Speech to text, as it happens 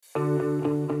Howdy,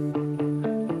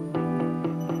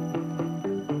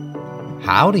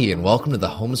 and welcome to the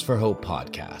Homes for Hope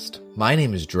podcast. My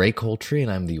name is Drake Coltree, and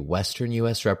I'm the Western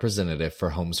U.S. representative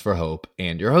for Homes for Hope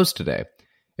and your host today.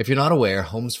 If you're not aware,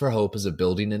 Homes for Hope is a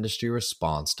building industry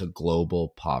response to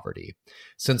global poverty.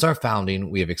 Since our founding,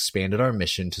 we have expanded our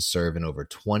mission to serve in over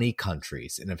 20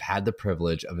 countries and have had the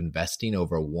privilege of investing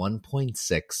over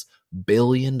 $1.6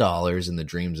 billion in the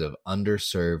dreams of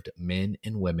underserved men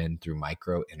and women through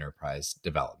micro enterprise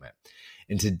development.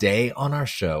 And today on our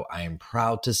show, I am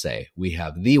proud to say we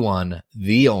have the one,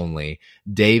 the only,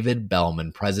 David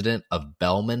Belman, president of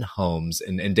Belman Homes.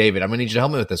 And David, I'm going to need you to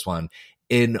help me with this one.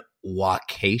 In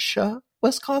Waukesha,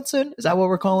 Wisconsin? Is that what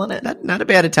we're calling it? Not a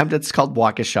bad attempt. It's called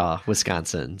Waukesha,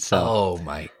 Wisconsin. So oh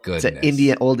my goodness. It's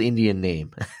an old Indian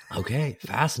name. Okay,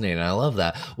 fascinating. I love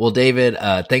that. Well, David,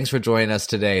 thanks for joining us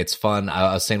today. It's fun.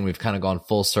 I was saying we've kind of gone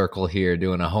full circle here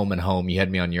doing a home and home. You had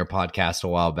me on your podcast a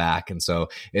while back. And so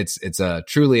it's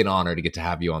truly an honor to get to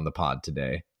have you on the pod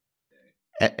today.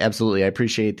 Absolutely. I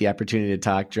appreciate the opportunity to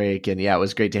talk, Drake. And yeah, it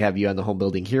was great to have you on the Home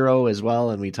Building Hero as well.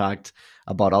 And we talked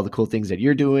about all the cool things that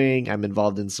you're doing. I'm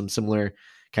involved in some similar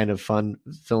kind of fun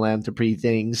philanthropy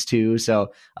things too.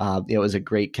 So it was a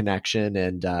great connection,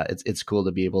 and it's cool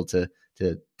to be able to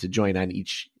join on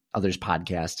each other's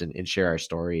podcast and share our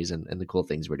stories and the cool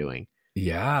things we're doing.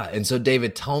 Yeah. And so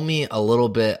David, tell me a little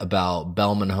bit about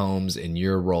Belman Homes and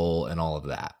your role and all of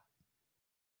that.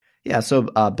 Yeah, so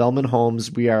Belman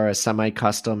Homes, we are a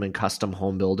semi-custom and custom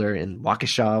home builder in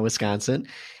Waukesha, Wisconsin.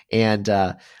 And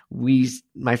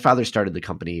my father started the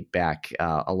company back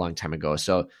a long time ago.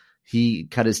 So he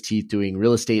cut his teeth doing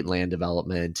real estate and land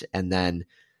development. And then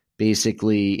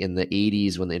basically in the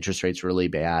 80s, when the interest rates were really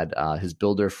bad, his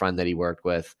builder friend that he worked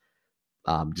with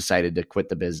decided to quit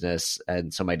the business.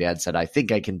 And so my dad said, I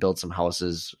think I can build some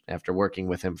houses after working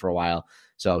with him for a while.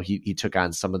 So he took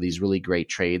on some of these really great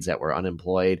trades that were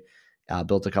unemployed,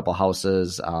 built a couple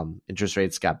houses, interest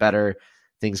rates got better,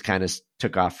 things kind of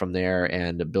took off from there,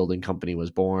 and a building company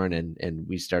was born, and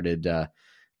we started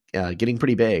getting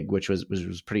pretty big, which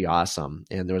was pretty awesome.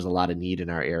 And there was a lot of need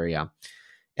in our area.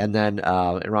 And then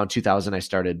around 2000, I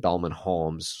started Belman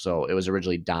Homes. So it was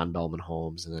originally Don Belman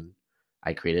Homes, and then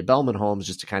I created Belman Homes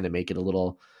just to kind of make it a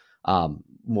little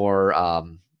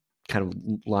more kind of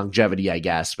longevity, I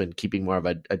guess, when keeping more of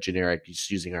a generic, just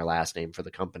using our last name for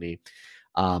the company.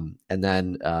 And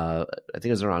then I think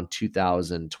it was around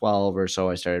 2012 or so,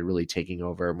 I started really taking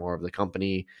over more of the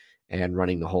company and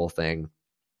running the whole thing.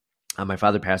 My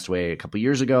father passed away a couple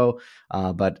years ago,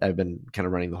 but I've been kind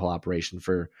of running the whole operation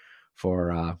for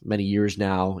many years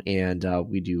now. And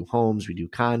we do homes, we do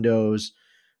condos.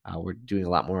 We're doing a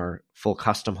lot more full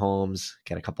custom homes,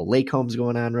 got a couple lake homes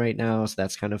going on right now. So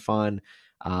that's kind of fun.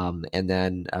 And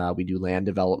then we do land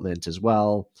development as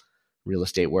well, real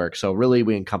estate work. So really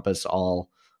we encompass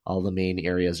all the main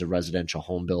areas of residential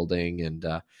home building. And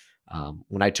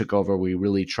when I took over, we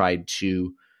really tried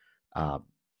to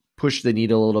push the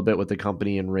needle a little bit with the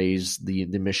company and raise the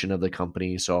mission of the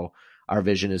company. So our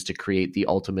vision is to create the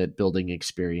ultimate building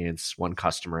experience, one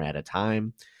customer at a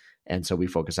time. And so we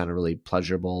focus on a really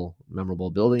pleasurable, memorable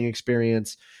building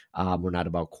experience. We're not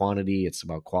about quantity, it's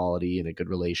about quality and a good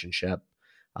relationship,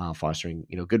 fostering,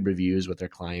 good reviews with their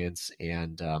clients.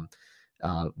 And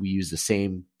we use the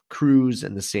same crews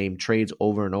and the same trades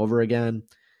over and over again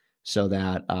so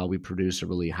that we produce a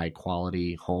really high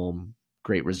quality home,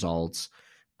 great results.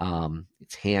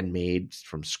 It's handmade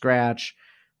from scratch,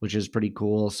 which is pretty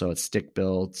cool. So it's stick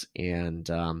built, and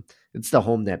it's the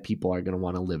home that people are going to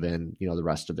want to live in, the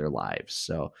rest of their lives.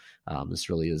 So this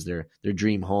really is their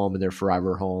dream home and their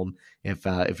forever home,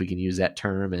 if we can use that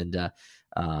term. And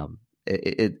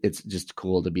it's just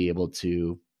cool to be able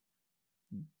to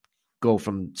go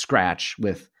from scratch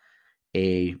with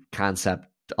a concept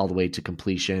all the way to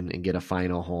completion and get a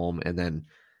final home, and then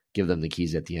give them the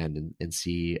keys at the end and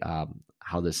see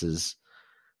how this is,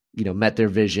 met their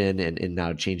vision and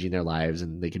now changing their lives,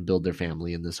 and they can build their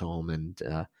family in this home and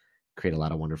create a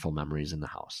lot of wonderful memories in the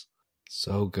house.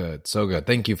 So good. So good.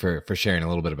 Thank you for sharing a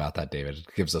little bit about that, David.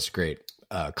 It gives us great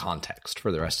context for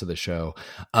the rest of the show.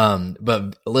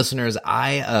 But listeners,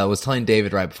 I was telling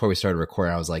David right before we started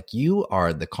recording, I was like, you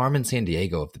are the Carmen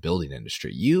Sandiego of the building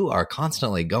industry. You are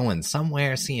constantly going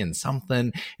somewhere, seeing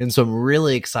something. And so I'm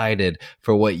really excited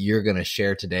for what you're going to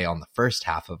share today on the first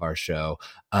half of our show.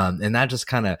 And that just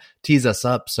kind of tees us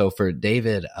up. So for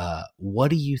David, what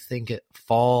do you think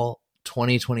fall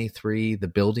 2023, the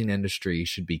building industry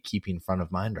should be keeping front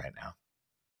of mind right now?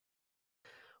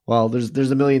 Well,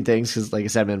 there's a million things, because like I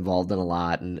said, I'm involved in a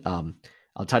lot, and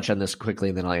I'll touch on this quickly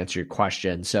and then I'll answer your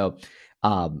question. So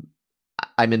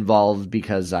I I'm involved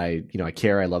because I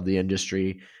care. I love the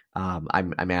industry.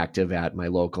 I'm active at my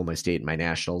local, my state, and my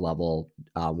national level,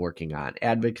 working on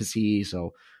advocacy,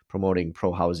 so promoting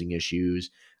pro-housing issues.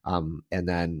 And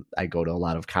then I go to a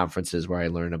lot of conferences where I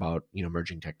learn about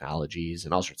emerging technologies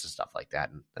and all sorts of stuff like that.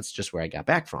 And that's just where I got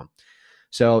back from.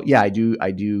 So yeah, I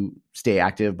do stay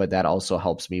active, but that also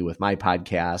helps me with my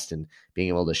podcast and being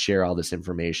able to share all this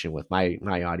information with my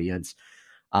audience.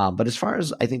 But as far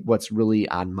as I think what's really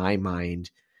on my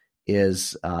mind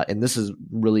is, and this is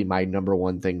really my number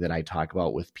one thing that I talk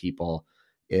about with people,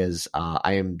 is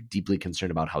I am deeply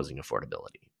concerned about housing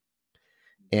affordability.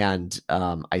 And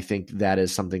I think that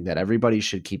is something that everybody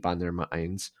should keep on their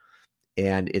minds.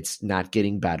 And it's not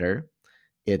getting better.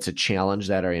 It's a challenge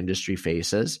that our industry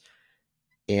faces.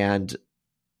 And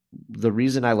the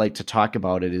reason I like to talk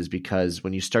about it is because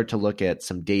when you start to look at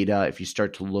some data, if you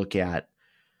start to look at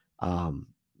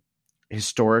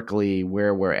historically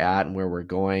where we're at and where we're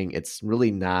going, it's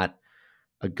really not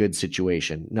a good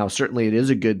situation. Now, certainly it is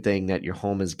a good thing that your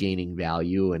home is gaining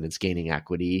value and it's gaining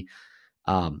equity.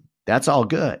 That's all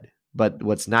good. But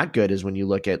what's not good is when you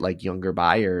look at like younger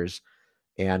buyers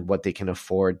and what they can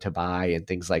afford to buy and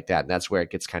things like that. And that's where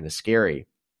it gets kind of scary.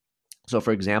 So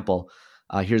for example,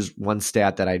 here's one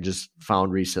stat that I just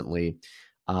found recently.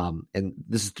 And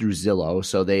this is through Zillow.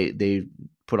 So they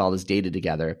put all this data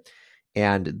together.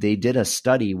 And they did a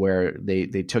study where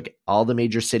they took all the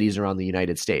major cities around the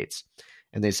United States.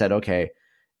 And they said, okay,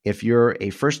 if you're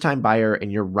a first-time buyer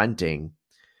and you're renting,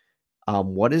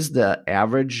 what is the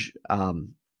average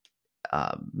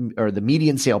or the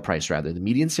median sale price, rather, the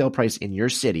median sale price in your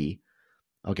city?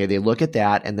 Okay, they look at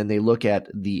that, and then they look at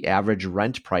the average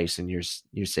rent price in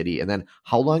your city. And then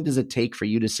how long does it take for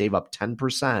you to save up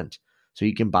 10% so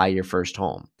you can buy your first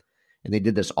home? And they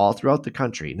did this all throughout the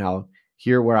country. Now,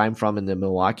 here where I'm from in the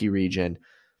Milwaukee region,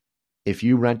 if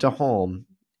you rent a home,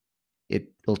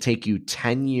 it'll take you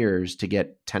 10 years to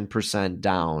get 10%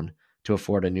 down to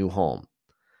afford a new home.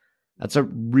 That's a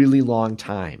really long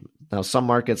time. Now, some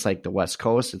markets like the West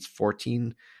Coast, it's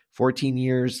 14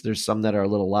 years. There's some that are a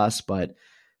little less, but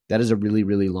that is a really,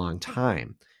 really long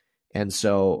time. And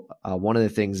so one of the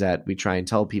things that we try and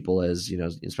tell people is,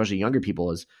 especially younger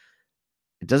people, is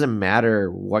it doesn't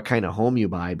matter what kind of home you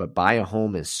buy, but buy a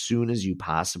home as soon as you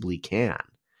possibly can,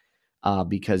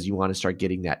 because you want to start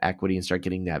getting that equity and start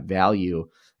getting that value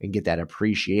and get that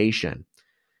appreciation.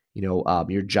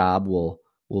 Your job will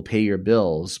pay your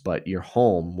bills, but your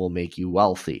home will make you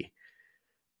wealthy.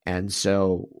 And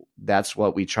so that's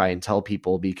what we try and tell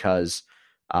people, because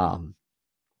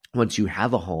once you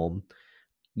have a home,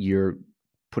 you're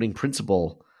putting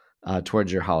principal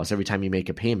towards your house every time you make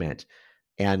a payment.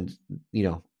 And,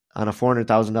 on a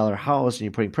 $400,000 house and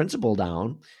you're putting principal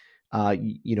down,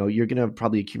 you're going to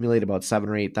probably accumulate about $7,000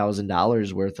 or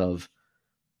 $8,000 worth of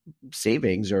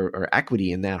savings or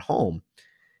equity in that home.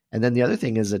 And then the other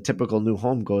thing is a typical new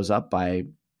home goes up by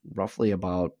roughly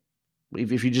about,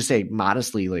 if you just say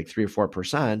modestly, like 3 or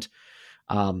 4%,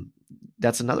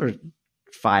 that's another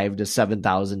 $5,000 to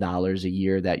 $7,000 a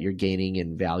year that you're gaining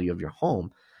in value of your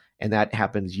home. And that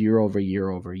happens year over year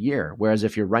over year. Whereas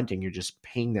if you're renting, you're just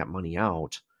paying that money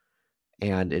out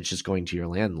and it's just going to your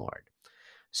landlord.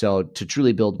 So to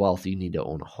truly build wealth, you need to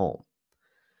own a home.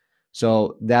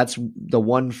 So that's the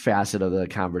one facet of the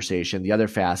conversation. The other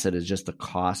facet is just the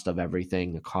cost of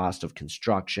everything, the cost of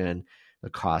construction, the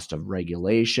cost of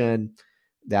regulation.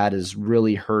 That is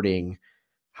really hurting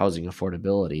housing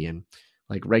affordability. And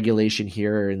like regulation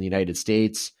here in the United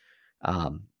States,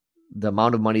 the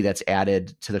amount of money that's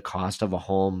added to the cost of a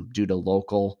home due to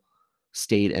local,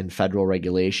 state, and federal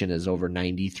regulation is over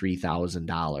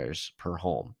 $93,000 per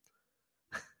home.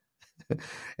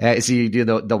 So you do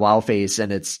the wow face,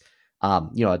 and it's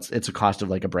a cost of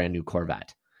like a brand new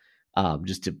Corvette,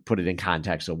 just to put it in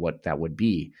context of what that would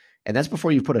be. And that's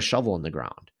before you put a shovel in the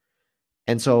ground.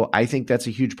 And so I think that's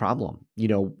a huge problem.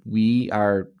 We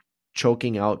are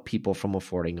choking out people from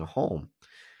affording a home.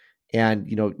 And,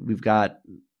 we've got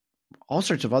all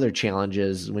sorts of other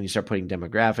challenges when you start putting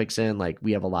demographics in. Like,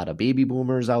 we have a lot of baby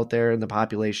boomers out there in the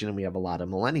population, and we have a lot of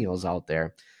millennials out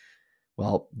there.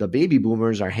 Well, the baby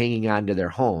boomers are hanging on to their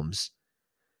homes,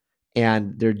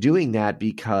 and they're doing that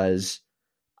because,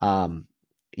 the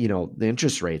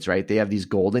interest rates, right? They have these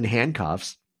golden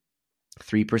handcuffs,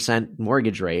 3%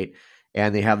 mortgage rate,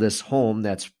 and they have this home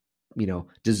that's,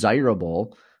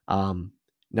 desirable.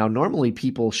 Now, normally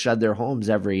people shed their homes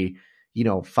every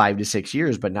 5 to 6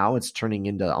 years, but now it's turning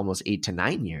into almost 8 to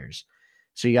 9 years.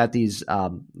 So you got these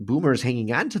boomers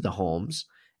hanging on to the homes,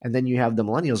 and then you have the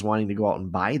millennials wanting to go out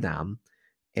and buy them,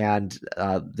 and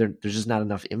there's just not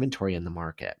enough inventory in the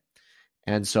market.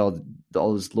 And so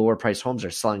those lower price homes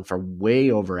are selling for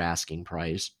way over asking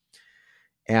price.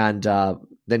 And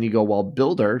then you go, well,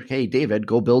 builder, hey, David,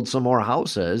 go build some more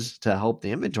houses to help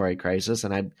the inventory crisis.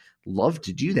 And I'd love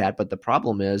to do that. But the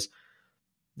problem is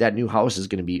that new house is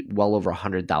going to be well over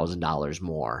 $100,000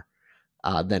 more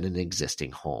than an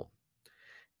existing home.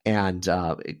 And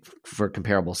for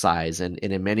comparable size. And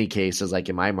in many cases, like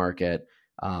in my market,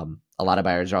 a lot of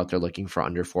buyers are out there looking for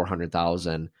under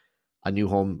 400,000. A new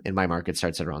home in my market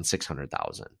starts at around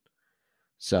 600,000.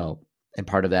 So, and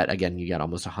part of that, again, you got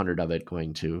almost 100 of it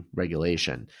going to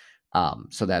regulation.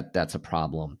 So that's a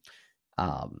problem.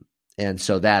 And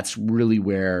so that's really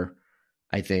where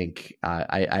I think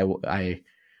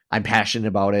I'm passionate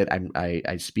about it.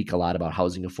 I speak a lot about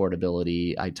housing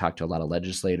affordability. I talk to a lot of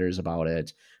legislators about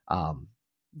it.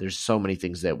 There's so many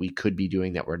things that we could be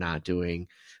doing that we're not doing.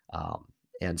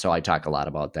 And so I talk a lot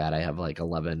about that. I have like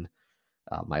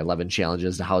my 11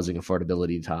 challenges to housing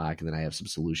affordability talk, and then I have some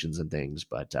solutions and things,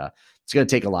 but it's going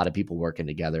to take a lot of people working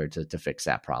together to fix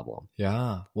that problem.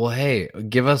 Yeah. Well, hey,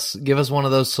 give us one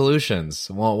of those solutions.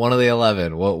 One of the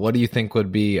 11. What do you think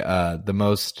would be the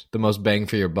most bang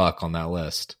for your buck on that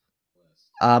list?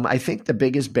 I think the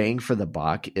biggest bang for the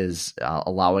buck is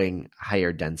allowing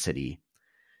higher density.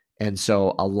 And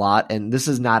so and this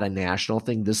is not a national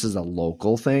thing, this is a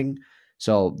local thing.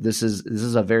 So this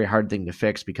is a very hard thing to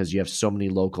fix because you have so many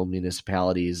local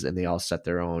municipalities and they all set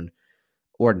their own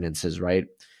ordinances, right?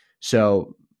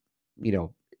 So,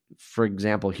 for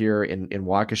example, here in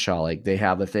Waukesha, like they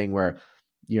have a thing where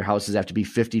your houses have to be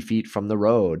 50 feet from the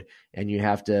road and you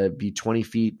have to be 20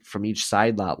 feet from each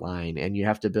side lot line and you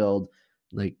have to build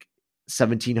like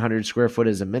 1,700 square foot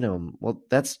as a minimum. Well,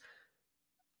 that's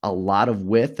a lot of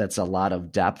width. That's a lot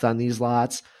of depth on these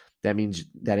lots. That means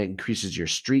that it increases your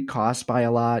street costs by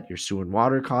a lot, your sewer and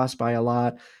water costs by a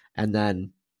lot. And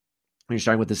then when you're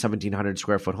starting with the 1,700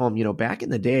 square foot home, back in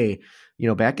the day,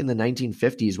 back in the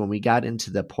 1950s, when we got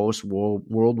into the post-World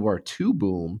War II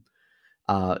boom,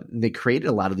 they created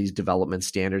a lot of these development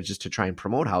standards just to try and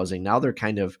promote housing. Now they're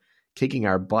kind of kicking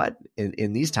our butt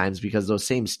in these times because those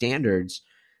same standards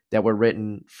that were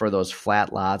written for those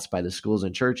flat lots by the schools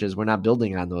and churches, we're not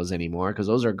building on those anymore because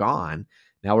those are gone.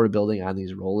 Now we're building on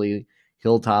these rolling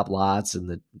hilltop lots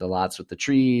and the lots with the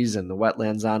trees and the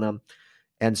wetlands on them.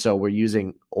 And so we're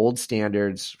using old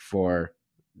standards for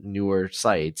newer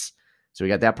sites. So we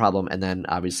got that problem. And then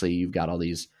obviously you've got all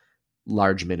these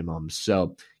large minimums.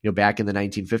 So, back in the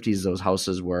 1950s, those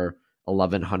houses were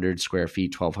 1,100 square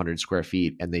feet, 1,200 square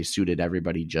feet, and they suited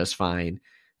everybody just fine.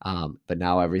 But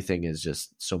now everything is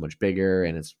just so much bigger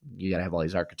and you got to have all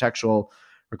these architectural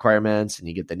requirements and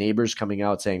you get the neighbors coming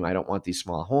out saying, I don't want these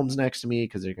small homes next to me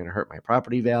because they're going to hurt my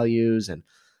property values and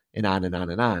on and on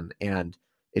and on. And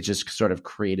it just sort of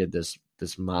created this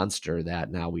monster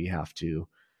that now we have to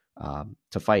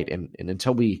fight. And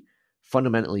until we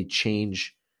fundamentally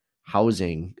change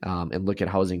housing and look at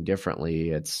housing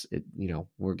differently,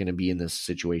 we're going to be in this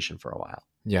situation for a while.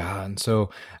 Yeah. And so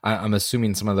I'm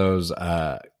assuming some of those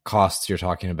costs you're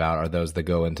talking about are those that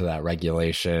go into that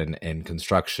regulation and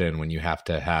construction when you have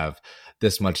to have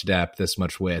this much depth, this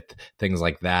much width, things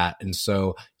like that. And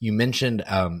so you mentioned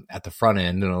at the front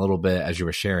end and a little bit as you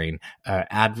were sharing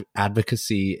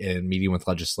advocacy and meeting with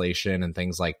legislation and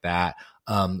things like that.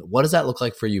 What does that look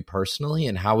like for you personally?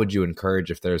 And how would you encourage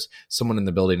if there's someone in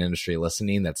the building industry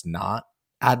listening that's not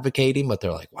advocating, but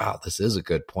they're like, wow, this is a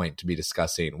good point to be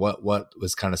discussing? What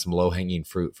was kind of some low-hanging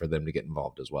fruit for them to get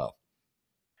involved as well?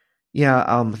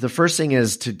 Yeah, the first thing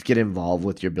is to get involved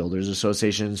with your builders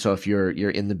association. So if you're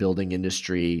in the building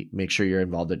industry, make sure you're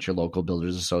involved at your local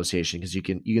builders association because you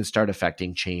can start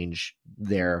affecting change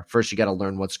there. First, you got to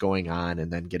learn what's going on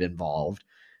and then get involved.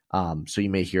 So you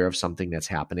may hear of something that's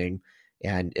happening,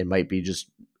 and it might be just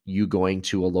you going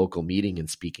to a local meeting and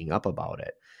speaking up about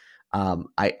it.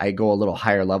 I go a little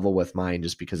higher level with mine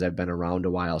just because I've been around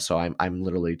a while. So I'm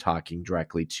literally talking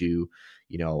directly to,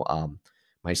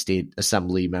 my state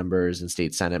assembly members and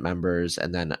state senate members.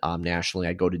 And then nationally,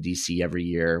 I go to DC every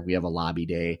year. We have a lobby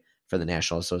day for the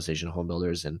National Association of Home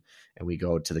Builders, and we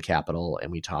go to the Capitol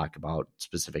and we talk about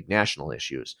specific national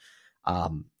issues.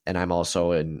 And I'm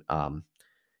also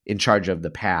in charge of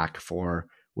the PAC for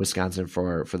Wisconsin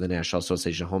for the National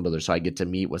Association of Home Builders. So I get to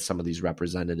meet with some of these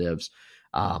representatives.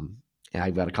 And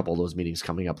I've got a couple of those meetings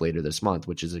coming up later this month,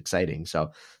 which is exciting.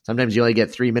 So sometimes you only get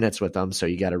 3 minutes with them. So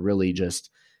you got to really just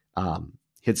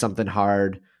hit something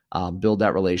hard, build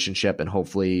that relationship, and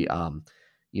hopefully,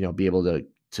 be able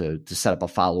to set up a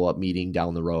follow-up meeting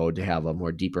down the road to have a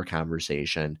more deeper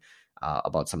conversation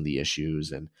about some of the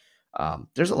issues. And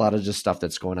there's a lot of just stuff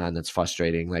that's going on that's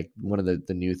frustrating. Like one of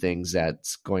the new things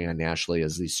that's going on nationally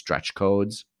is these stretch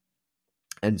codes.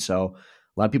 And so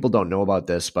a lot of people don't know about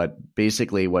this, but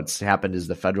basically what's happened is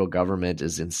the federal government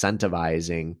is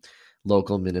incentivizing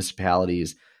local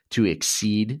municipalities to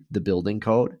exceed the building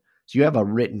code. So you have a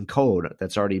written code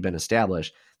that's already been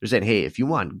established. They're saying, hey, if you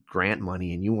want grant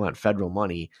money and you want federal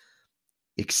money,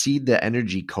 exceed the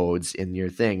energy codes in your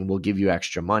thing, we'll give you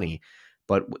extra money.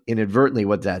 But inadvertently,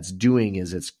 what that's doing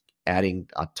is it's adding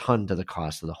a ton to the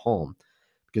cost of the home,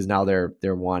 because now they're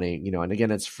wanting, and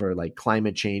again, it's for like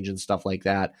climate change and stuff like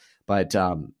that. But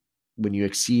when you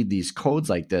exceed these codes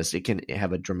like this, it can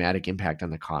have a dramatic impact on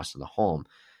the cost of the home.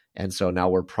 And so now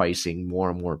we're pricing more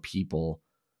and more people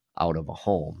out of a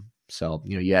home. So,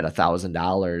 you add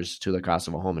 $1,000 to the cost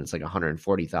of a home, and it's like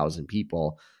 140,000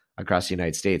 people across the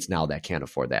United States now that can't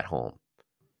afford that home.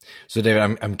 So,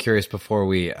 David, I'm curious, before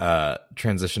we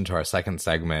transition to our second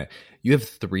segment, you have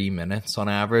 3 minutes on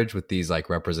average with these like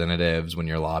representatives when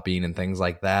you're lobbying and things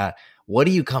like that. What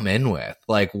do you come in with?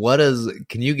 Like,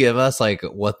 can you give us like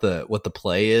what the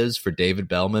play is for David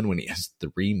Belman when he has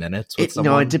 3 minutes with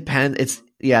someone? No, it depends.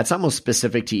 It's almost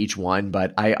specific to each one,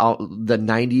 but the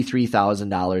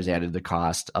 $93,000 added the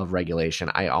cost of regulation,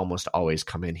 I almost always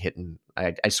come in hitting.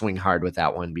 I swing hard with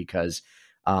that one because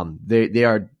they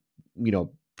are,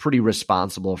 pretty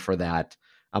responsible for that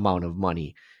amount of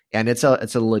money. And it's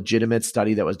a legitimate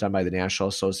study that was done by the National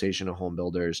Association of Home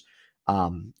Builders.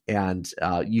 And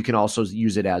you can also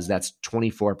use it as that's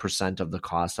 24% of the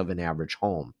cost of an average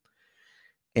home.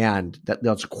 And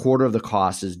that's a quarter of the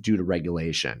cost is due to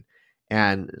regulation.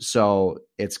 And so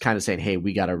it's kind of saying, hey,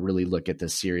 we got to really look at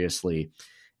this seriously.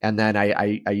 And then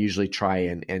I usually try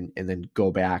and then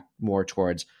go back more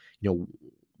towards,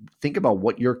 think about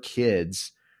what your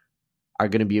kids are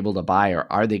going to be able to buy, or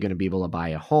are they going to be able to buy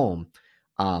a home?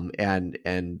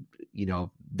 And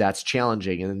that's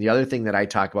challenging. And then the other thing that I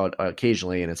talk about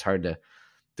occasionally, and it's hard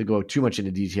to go too much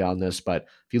into detail on this, but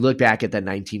if you look back at the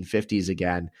 1950s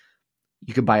again,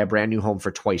 you could buy a brand new home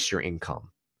for twice your income.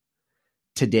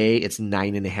 Today, it's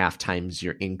 9.5 times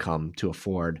your income to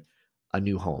afford a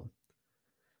new home.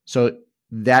 So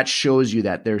that shows you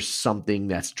that there's something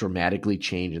that's dramatically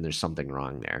changed and there's something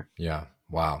wrong there. Yeah.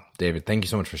 Wow. David, thank you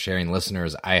so much for sharing.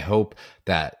 Listeners, I hope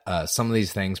that some of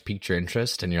these things piqued your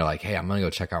interest and you're like, hey, I'm going to go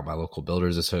check out my local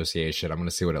builders association. I'm going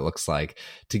to see what it looks like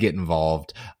to get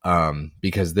involved,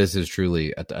 because this is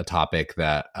truly a topic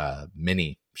that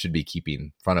many should be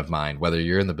keeping front of mind, whether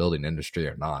you're in the building industry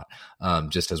or not.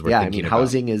 Just as we're thinking about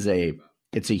housing is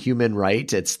it's a human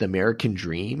right. It's the American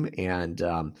dream.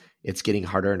 And it's getting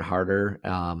harder and harder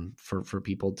for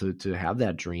people to have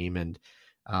that dream. And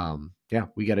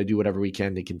we got to do whatever we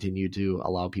can to continue to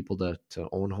allow people to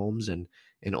own homes and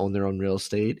own their own real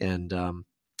estate. And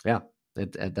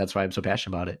that's why I'm so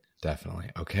passionate about it. Definitely.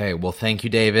 Okay. Well, thank you,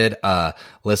 David.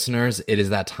 Listeners, it is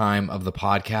that time of the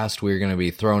podcast. We're going to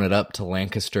be throwing it up to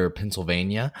Lancaster,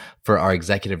 Pennsylvania for our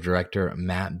executive director,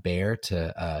 Matt Baer,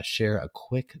 to share a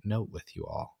quick note with you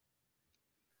all.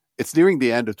 It's nearing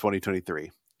the end of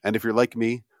 2023. And if you're like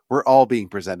me, we're all being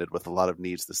presented with a lot of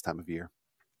needs this time of year.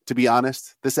 To be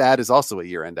honest, this ad is also a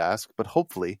year-end ask, but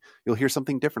hopefully you'll hear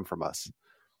something different from us.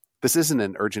 This isn't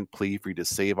an urgent plea for you to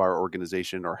save our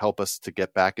organization or help us to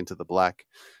get back into the black.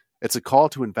 It's a call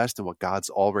to invest in what God's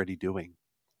already doing.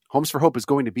 Homes for Hope is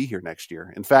going to be here next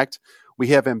year. In fact, we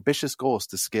have ambitious goals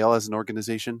to scale as an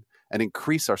organization and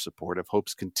increase our support of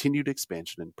Hope's continued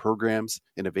expansion in programs,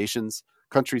 innovations,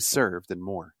 countries served, and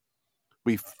more.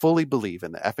 We fully believe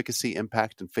in the efficacy,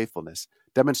 impact, and faithfulness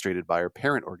demonstrated by our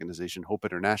parent organization, Hope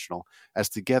International, as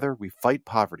together we fight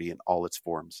poverty in all its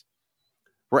forms.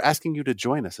 We're asking you to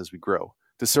join us as we grow,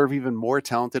 to serve even more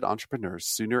talented entrepreneurs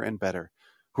sooner and better,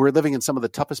 who are living in some of the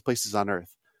toughest places on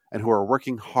earth, and who are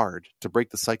working hard to break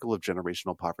the cycle of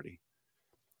generational poverty.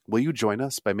 Will you join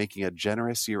us by making a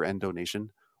generous year-end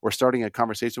donation or starting a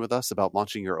conversation with us about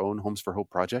launching your own Homes for Hope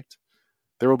project?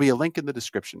 There will be a link in the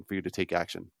description for you to take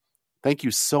action. Thank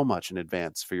you so much in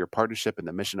advance for your partnership in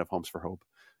the mission of Homes for Hope.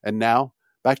 And now,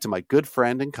 back to my good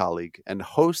friend and colleague and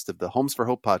host of the Homes for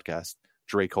Hope podcast,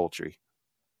 Dre Coltree.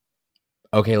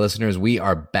 Okay, listeners, we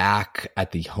are back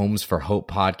at the Homes for Hope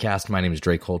podcast. My name is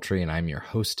Dre Coltree, and I'm your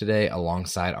host today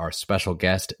alongside our special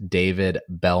guest, David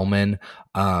Belman.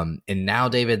 And now,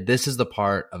 David, this is the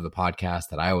part of the podcast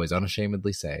that I always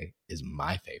unashamedly say is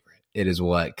my favorite. It is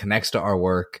what connects to our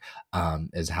work,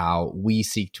 is how we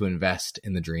seek to invest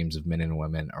in the dreams of men and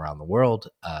women around the world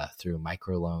through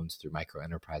microloans, through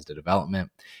microenterprise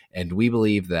development. And we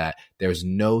believe that there's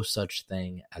no such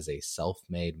thing as a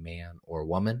self-made man or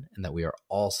woman, and that we are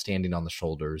all standing on the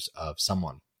shoulders of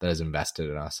someone that has invested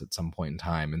in us at some point in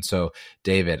time. And so,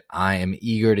 David, I am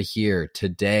eager to hear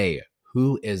today,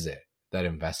 who is it that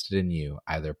invested in you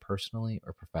either personally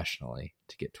or professionally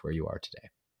to get to where you are today?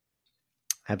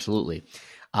 Absolutely.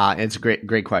 It's a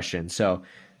great question. So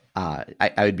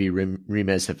I would be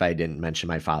remiss if I didn't mention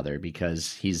my father,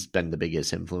 because he's been the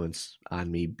biggest influence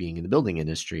on me being in the building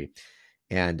industry.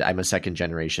 And I'm a second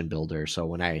generation builder. So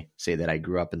when I say that I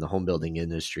grew up in the home building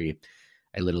industry,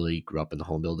 I literally grew up in the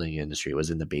home building industry. It was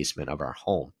in the basement of our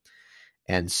home.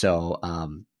 And so,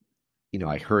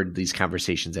 I heard these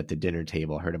conversations at the dinner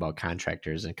table, heard about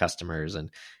contractors and customers and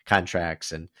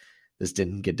contracts, and this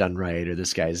didn't get done right, or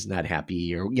this guy's not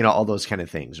happy, or, all those kind of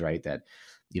things, right? That,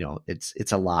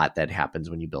 it's a lot that happens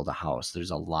when you build a house.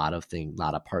 There's a lot of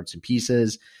parts and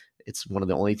pieces. It's one of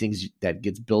the only things that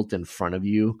gets built in front of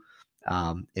you.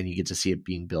 And you get to see it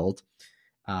being built.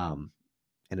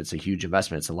 And it's a huge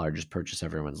investment. It's the largest purchase of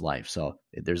everyone's life. So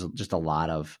there's just a lot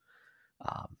of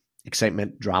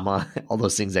excitement, drama, all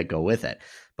those things that go with it.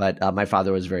 But my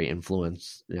father was very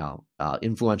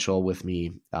influential with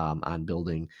me on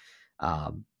building,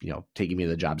 taking me to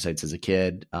the job sites as a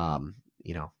kid,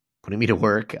 putting me to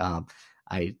work.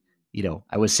 I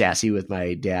was sassy with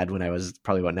my dad when I was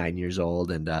probably about 9 years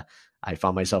old, and I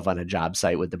found myself on a job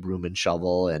site with the broom and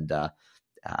shovel. And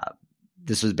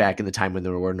this was back in the time when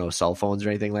there were no cell phones or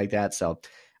anything like that. So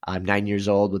I'm 9 years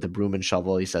old with a broom and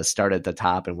shovel. He says, start at the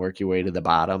top and work your way to the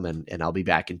bottom, and I'll be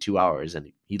back in 2 hours.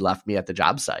 And he left me at the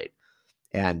job site.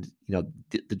 And,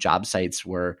 the job sites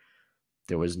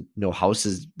there was no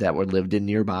houses that were lived in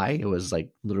nearby. It was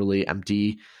like literally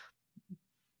empty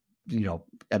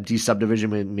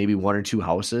subdivision with maybe one or two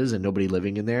houses and nobody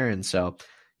living in there. And so,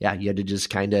 yeah, you had to just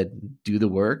kind of do the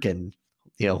work and,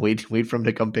 wait for him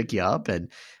to come pick you up. And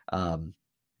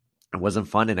it wasn't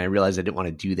fun. And I realized I didn't want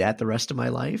to do that the rest of my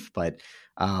life. But,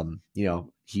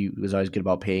 he was always good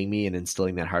about paying me and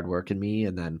instilling that hard work in me.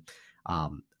 And then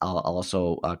I'll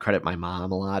also credit my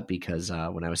mom a lot, because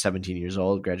when I was 17 years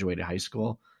old, graduated high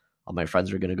school, all my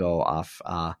friends were going to go off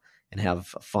and have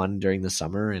fun during the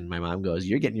summer. And my mom goes,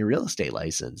 "You're getting your real estate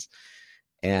license."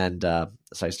 And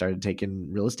so I started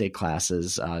taking real estate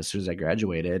classes as soon as I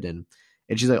graduated. And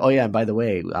she's like, "Oh yeah, and by the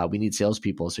way, we need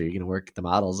salespeople, so you're going to work the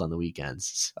models on the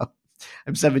weekends." So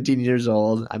I'm 17 years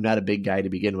old. I'm not a big guy to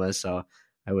begin with, so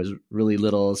I was really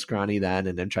little, scrawny then,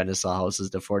 and I'm trying to sell houses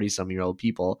to 40-some-year-old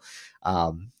people.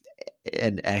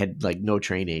 And I had like no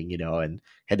training, and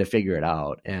had to figure it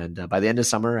out. And by the end of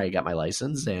summer, I got my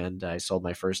license, and I sold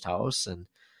my first house and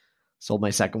sold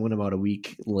my second one about a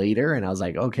week later. And I was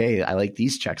like, okay, I like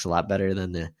these checks a lot better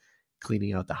than the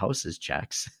cleaning out the houses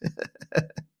checks.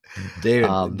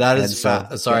 David, that is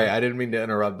sorry, yeah. I didn't mean to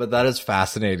interrupt, but that is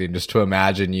fascinating just to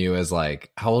imagine you as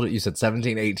like, how old? You said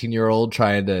 17, 18-year-old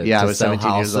trying to sell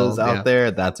houses out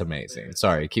there. That's amazing.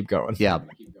 Sorry, keep going. Yeah.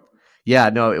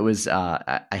 Yeah, no, it was,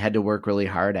 I had to work really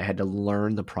hard. I had to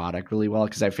learn the product really well,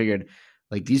 because I figured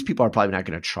like these people are probably not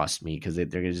going to trust me because they're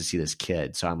going to just see this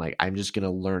kid. So I'm like, I'm just going to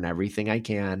learn everything I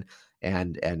can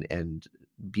and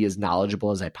be as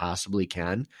knowledgeable as I possibly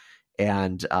can.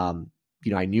 And, I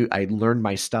learned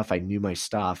my stuff. I knew my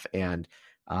stuff. And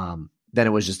then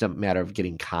it was just a matter of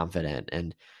getting confident.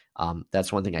 And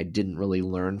that's one thing I didn't really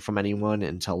learn from anyone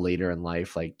until later in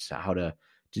life, like how to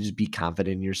just be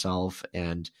confident in yourself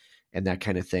and that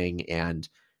kind of thing. And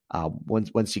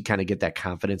once you kind of get that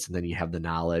confidence, and then you have the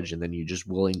knowledge, and then you're just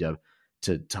willing to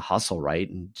hustle, right,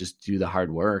 and just do the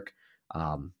hard work.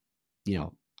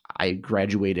 I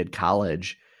graduated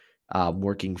college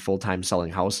working full-time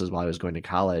selling houses while I was going to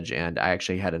college, and I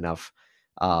actually had enough.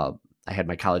 I had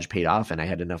my college paid off, and I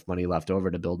had enough money left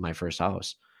over to build my first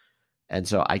house. And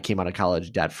so I came out of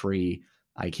college debt-free.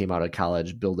 I came out of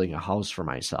college building a house for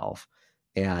myself.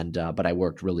 And, but I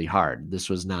worked really hard. This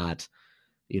was not,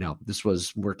 this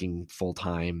was working full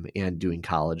time and doing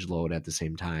college load at the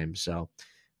same time. So,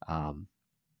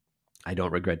 I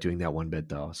don't regret doing that one bit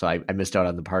though. So I missed out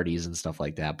on the parties and stuff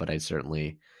like that, but I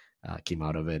certainly, came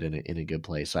out of it in a good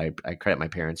place. So I credit my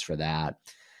parents for that.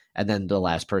 And then the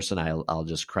last person I'll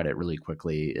just credit really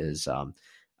quickly is,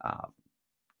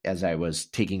 as I was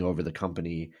taking over the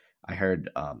company, I hired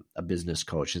a business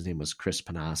coach. His name was Chris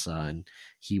Panassa, and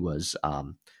he was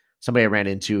somebody I ran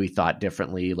into. He thought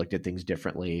differently, looked at things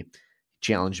differently,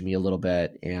 challenged me a little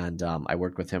bit. And I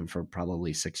worked with him for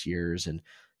probably 6 years, and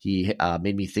he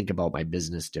made me think about my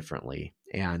business differently.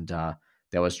 And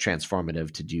that was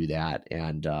transformative to do that.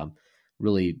 And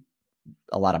really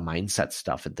a lot of mindset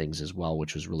stuff and things as well,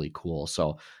 which was really cool.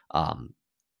 So I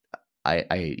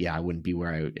wouldn't be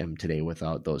where I am today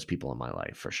without those people in my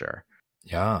life for sure.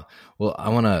 Yeah. Well, I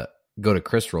want to go to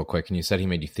Chris real quick, and you said he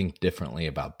made you think differently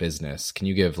about business. Can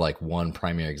you give like one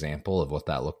primary example of what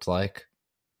that looked like?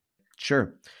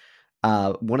 Sure.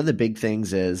 One of the big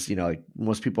things is, like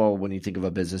most people, when you think of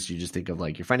a business, you just think of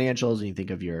like your financials and you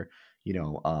think of your,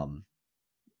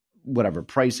 whatever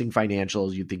pricing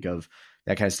financials, you think of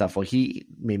that kind of stuff. Well, he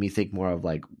made me think more of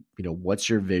like, what's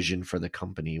your vision for the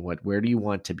company? Where do you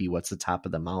want to be? What's the top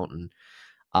of the mountain?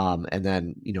 And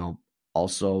then,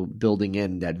 also building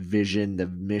in that vision, the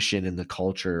mission and the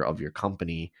culture of your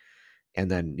company,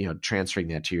 and then, transferring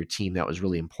that to your team. That was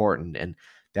really important. And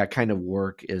that kind of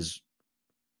work is,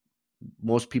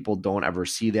 most people don't ever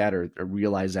see that or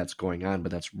realize that's going on,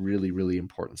 but that's really, really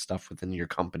important stuff within your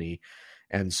company.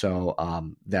 And so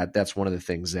that's one of the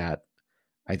things that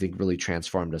I think really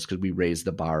transformed us, because we raised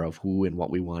the bar of who and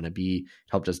what we want to be,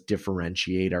 helped us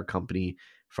differentiate our company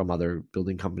from other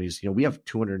building companies. We have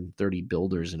 230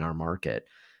 builders in our market.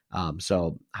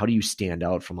 So how do you stand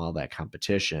out from all that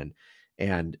competition?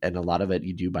 And a lot of it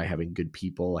you do by having good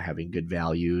people, having good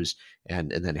values, and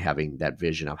then having that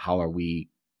vision of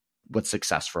what's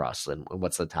success for us and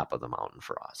what's the top of the mountain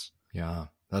for us. Yeah,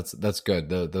 that's good.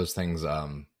 Those things,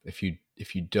 if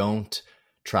you don't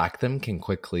track them, can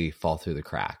quickly fall through the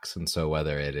cracks. And so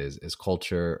whether it is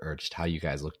culture or just how you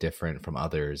guys look different from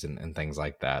others and things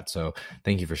like that. So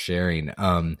thank you for sharing.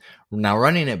 Now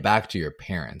running it back to your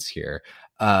parents here,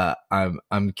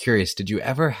 I'm curious, did you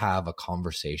ever have a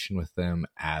conversation with them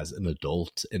as an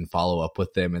adult and follow up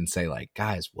with them and say like,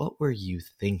 guys, what were you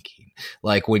thinking?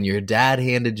 Like when your dad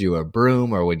handed you a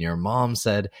broom, or when your mom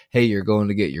said, hey, you're going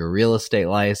to get your real estate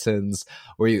license?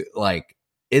 Were you like,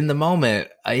 in the moment,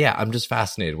 I'm just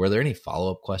fascinated. Were there any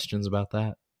follow-up questions about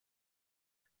that?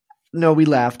 No, we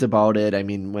laughed about it. I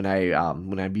mean, when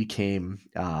I became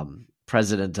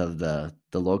president of the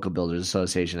local builders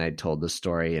association, I told the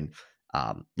story in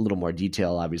a little more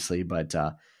detail, obviously, but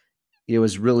it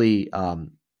was really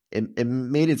it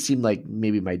made it seem like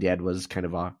maybe my dad was kind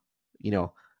of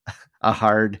a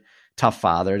hard, tough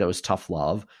father that was tough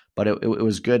love. But it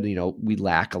was good. We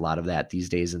lack a lot of that these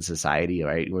days in society,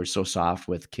 right? We're so soft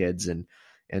with kids, and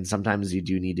sometimes you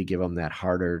do need to give them that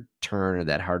harder turn or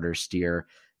that harder steer.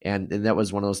 And that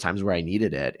was one of those times where I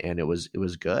needed it, and it was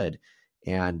good.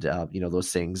 And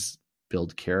those things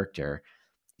build character.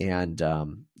 And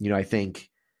I think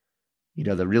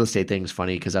the real estate thing is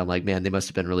funny, because I'm like, man, they must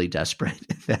have been really desperate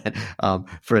that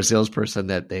for a salesperson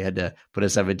that they had to put a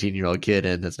 17-year-old kid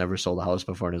in that's never sold a house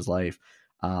before in his life.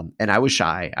 And I was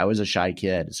shy. I was a shy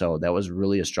kid. So that was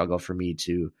really a struggle for me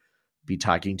to be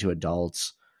talking to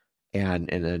adults and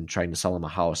then trying to sell them a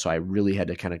house. So I really had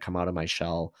to kind of come out of my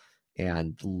shell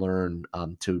and learn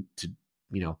to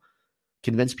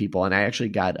convince people. And I actually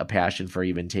got a passion for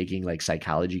even taking like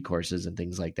psychology courses and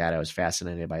things like that. I was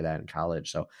fascinated by that in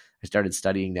college. So I started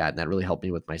studying that, and that really helped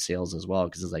me with my sales as well.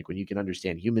 Because it's like when you can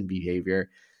understand human behavior,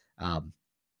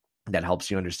 that helps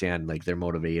you understand like their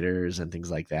motivators and things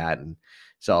like that. And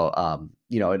so,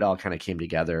 it all kind of came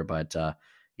together, but, I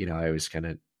always kind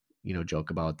of, joke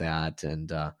about that.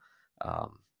 And,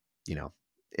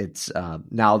 it's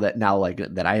now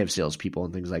that I have salespeople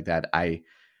and things like that, I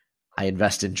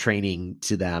invest in training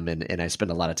to them, and I spend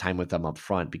a lot of time with them up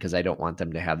front, because I don't want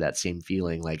them to have that same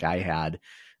feeling like I had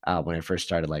when I first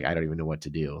started. Like, I don't even know what to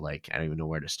do. Like, I don't even know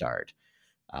where to start.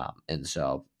 And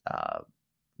so,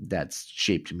 that's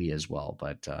shaped me as well.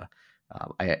 But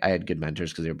I had good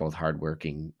mentors, because they were both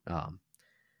hardworking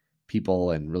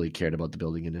people and really cared about the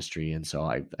building industry. And so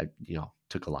I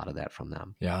took a lot of that from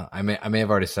them. Yeah, I may have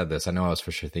already said this. I know I was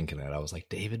for sure thinking it. I was like,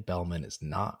 David Belman is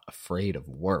not afraid of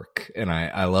work. And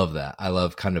I love that. I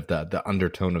love kind of the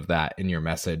undertone of that in your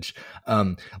message.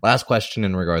 Last question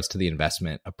in regards to the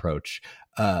investment approach.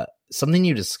 Something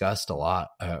you discussed a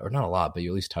lot, or not a lot, but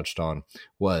you at least touched on,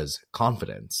 was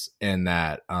confidence, and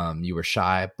that you were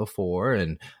shy before.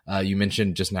 And you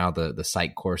mentioned just now the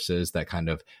psych courses that kind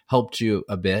of helped you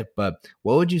a bit. But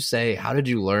what would you say, how did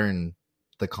you learn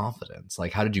the confidence?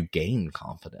 Like, how did you gain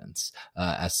confidence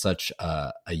as such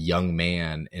a young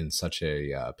man in such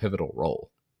a pivotal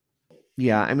role?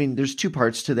 Yeah, I mean, there's two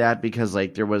parts to that, because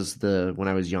like there was when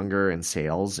I was younger in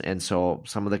sales. And so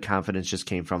some of the confidence just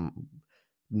came from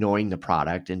knowing the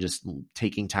product and just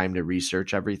taking time to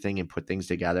research everything and put things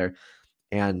together.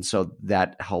 And so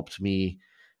that helped me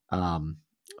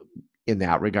in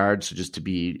that regard. So just to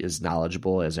be as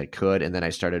knowledgeable as I could. And then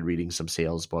I started reading some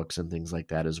sales books and things like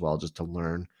that as well, just to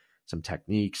learn some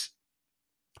techniques.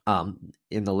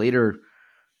 In the later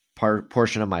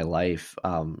portion of my life,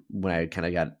 when I kind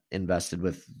of got invested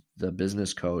with the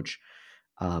business coach,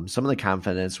 some of the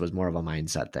confidence was more of a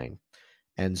mindset thing.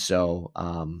 And so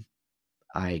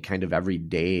I kind of every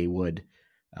day would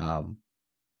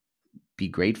be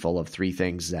grateful of 3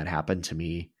 things that happened to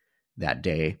me that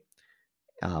day.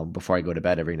 Before I go to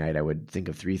bed every night, I would think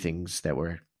of 3 things that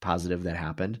were positive that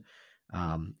happened.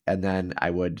 And then I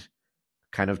would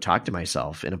kind of talk to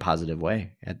myself in a positive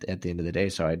way at the end of the day.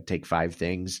 So I'd take 5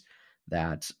 things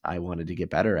that I wanted to get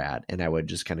better at, and I would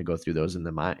just kind of go through those in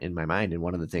my mind. And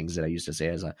one of the things that I used to say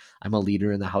is, I'm a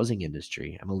leader in the housing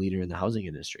industry. I'm a leader in the housing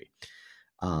industry.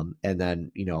 And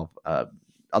then,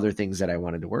 other things that I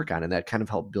wanted to work on, and that kind of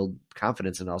helped build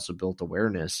confidence and also built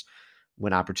awareness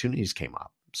when opportunities came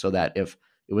up, so that if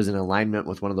it was in alignment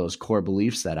with one of those core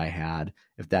beliefs that I had,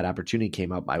 if that opportunity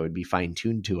came up, I would be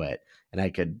fine-tuned to it, and I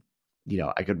could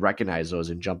recognize those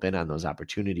and jump in on those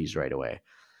opportunities right away.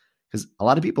 Because a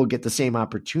lot of people get the same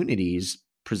opportunities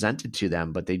presented to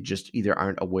them, but they just either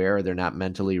aren't aware or they're not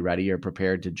mentally ready or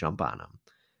prepared to jump on them.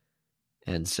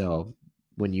 And so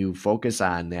when you focus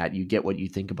on that, you get what you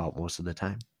think about most of the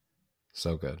time.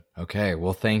 So good. Okay.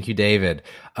 Well, thank you, David.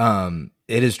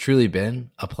 It has truly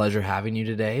been a pleasure having you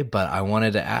today, but I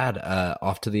wanted to add,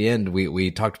 off to the end,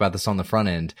 we talked about this on the front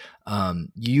end.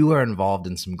 You are involved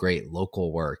in some great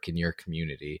local work in your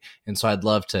community. And so I'd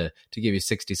love to give you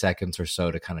 60 seconds or so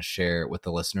to kind of share with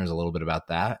the listeners a little bit about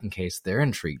that in case they're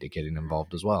intrigued at getting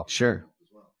involved as well. Sure.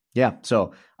 Yeah.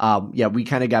 So, we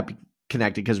kind of got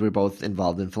connected because we're both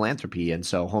involved in philanthropy. And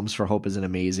so Homes for Hope is an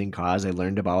amazing cause. I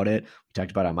learned about it. We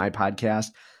talked about it on my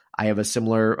podcast. I have a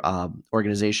similar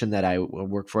organization that I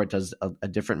work for. It does a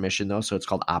different mission though. So it's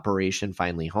called Operation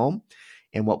Finally Home.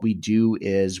 And what we do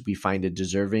is we find a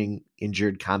deserving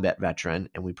injured combat veteran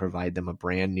and we provide them a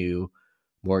brand new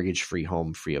mortgage-free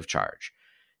home free of charge.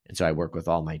 And so I work with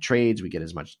all my trades. We get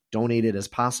as much donated as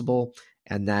possible.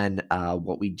 And then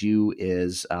what we do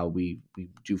is we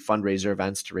do fundraiser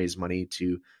events to raise money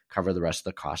to cover the rest of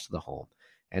the cost of the home.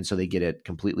 And so they get it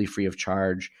completely free of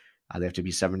charge. They have to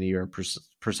be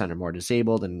 70% or more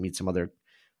disabled and meet some other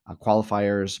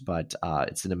qualifiers. But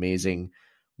it's an amazing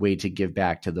way to give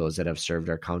back to those that have served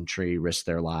our country, risked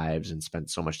their lives, and spent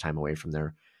so much time away from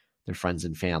their friends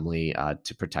and family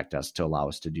to protect us, to allow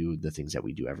us to do the things that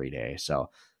we do every day. So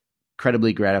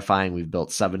incredibly gratifying. We've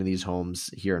built 7 of these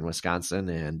homes here in Wisconsin,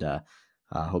 and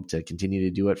hope to continue to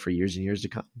do it for years and years to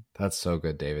come. That's so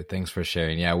good, David. Thanks for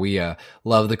sharing. Yeah, we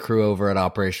love the crew over at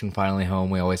Operation Finally Home.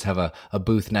 We always have a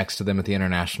booth next to them at the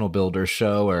International Builders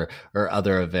Show or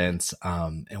other events.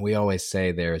 And we always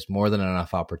say there's more than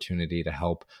enough opportunity to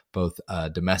help both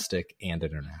domestic and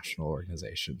international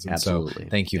organizations. And Absolutely. So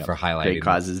thank you for highlighting great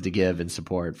causes to give and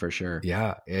support for sure.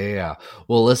 Yeah.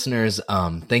 Well, listeners,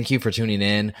 thank you for tuning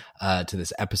in to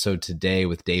this episode today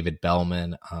with David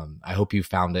Belman. I hope you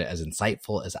found it as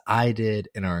insightful as I did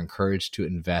and are encouraged to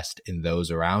invest in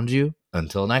those around you.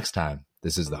 Until next time,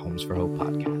 this is the Homes for Hope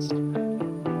podcast.